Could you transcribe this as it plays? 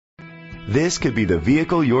This could be the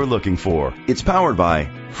vehicle you're looking for. It's powered by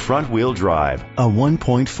front-wheel drive, a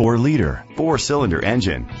 1.4-liter, 4-cylinder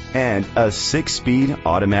engine, and a 6-speed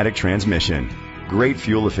automatic transmission. Great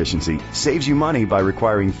fuel efficiency saves you money by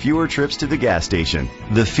requiring fewer trips to the gas station.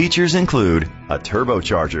 The features include a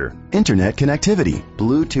turbocharger, internet connectivity,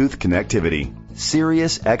 Bluetooth connectivity,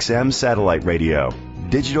 Sirius XM satellite radio,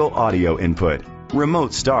 digital audio input,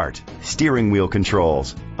 remote start, steering wheel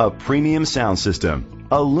controls, a premium sound system,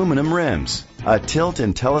 aluminum rims, a tilt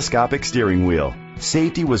and telescopic steering wheel.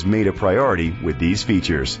 Safety was made a priority with these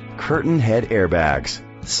features: curtain head airbags,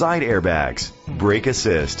 side airbags, brake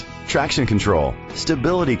assist, traction control,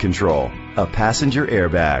 stability control, a passenger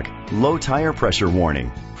airbag, low tire pressure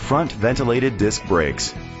warning, front ventilated disc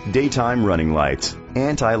brakes, daytime running lights,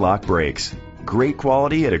 anti-lock brakes. Great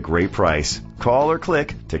quality at a great price. Call or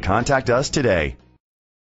click to contact us today.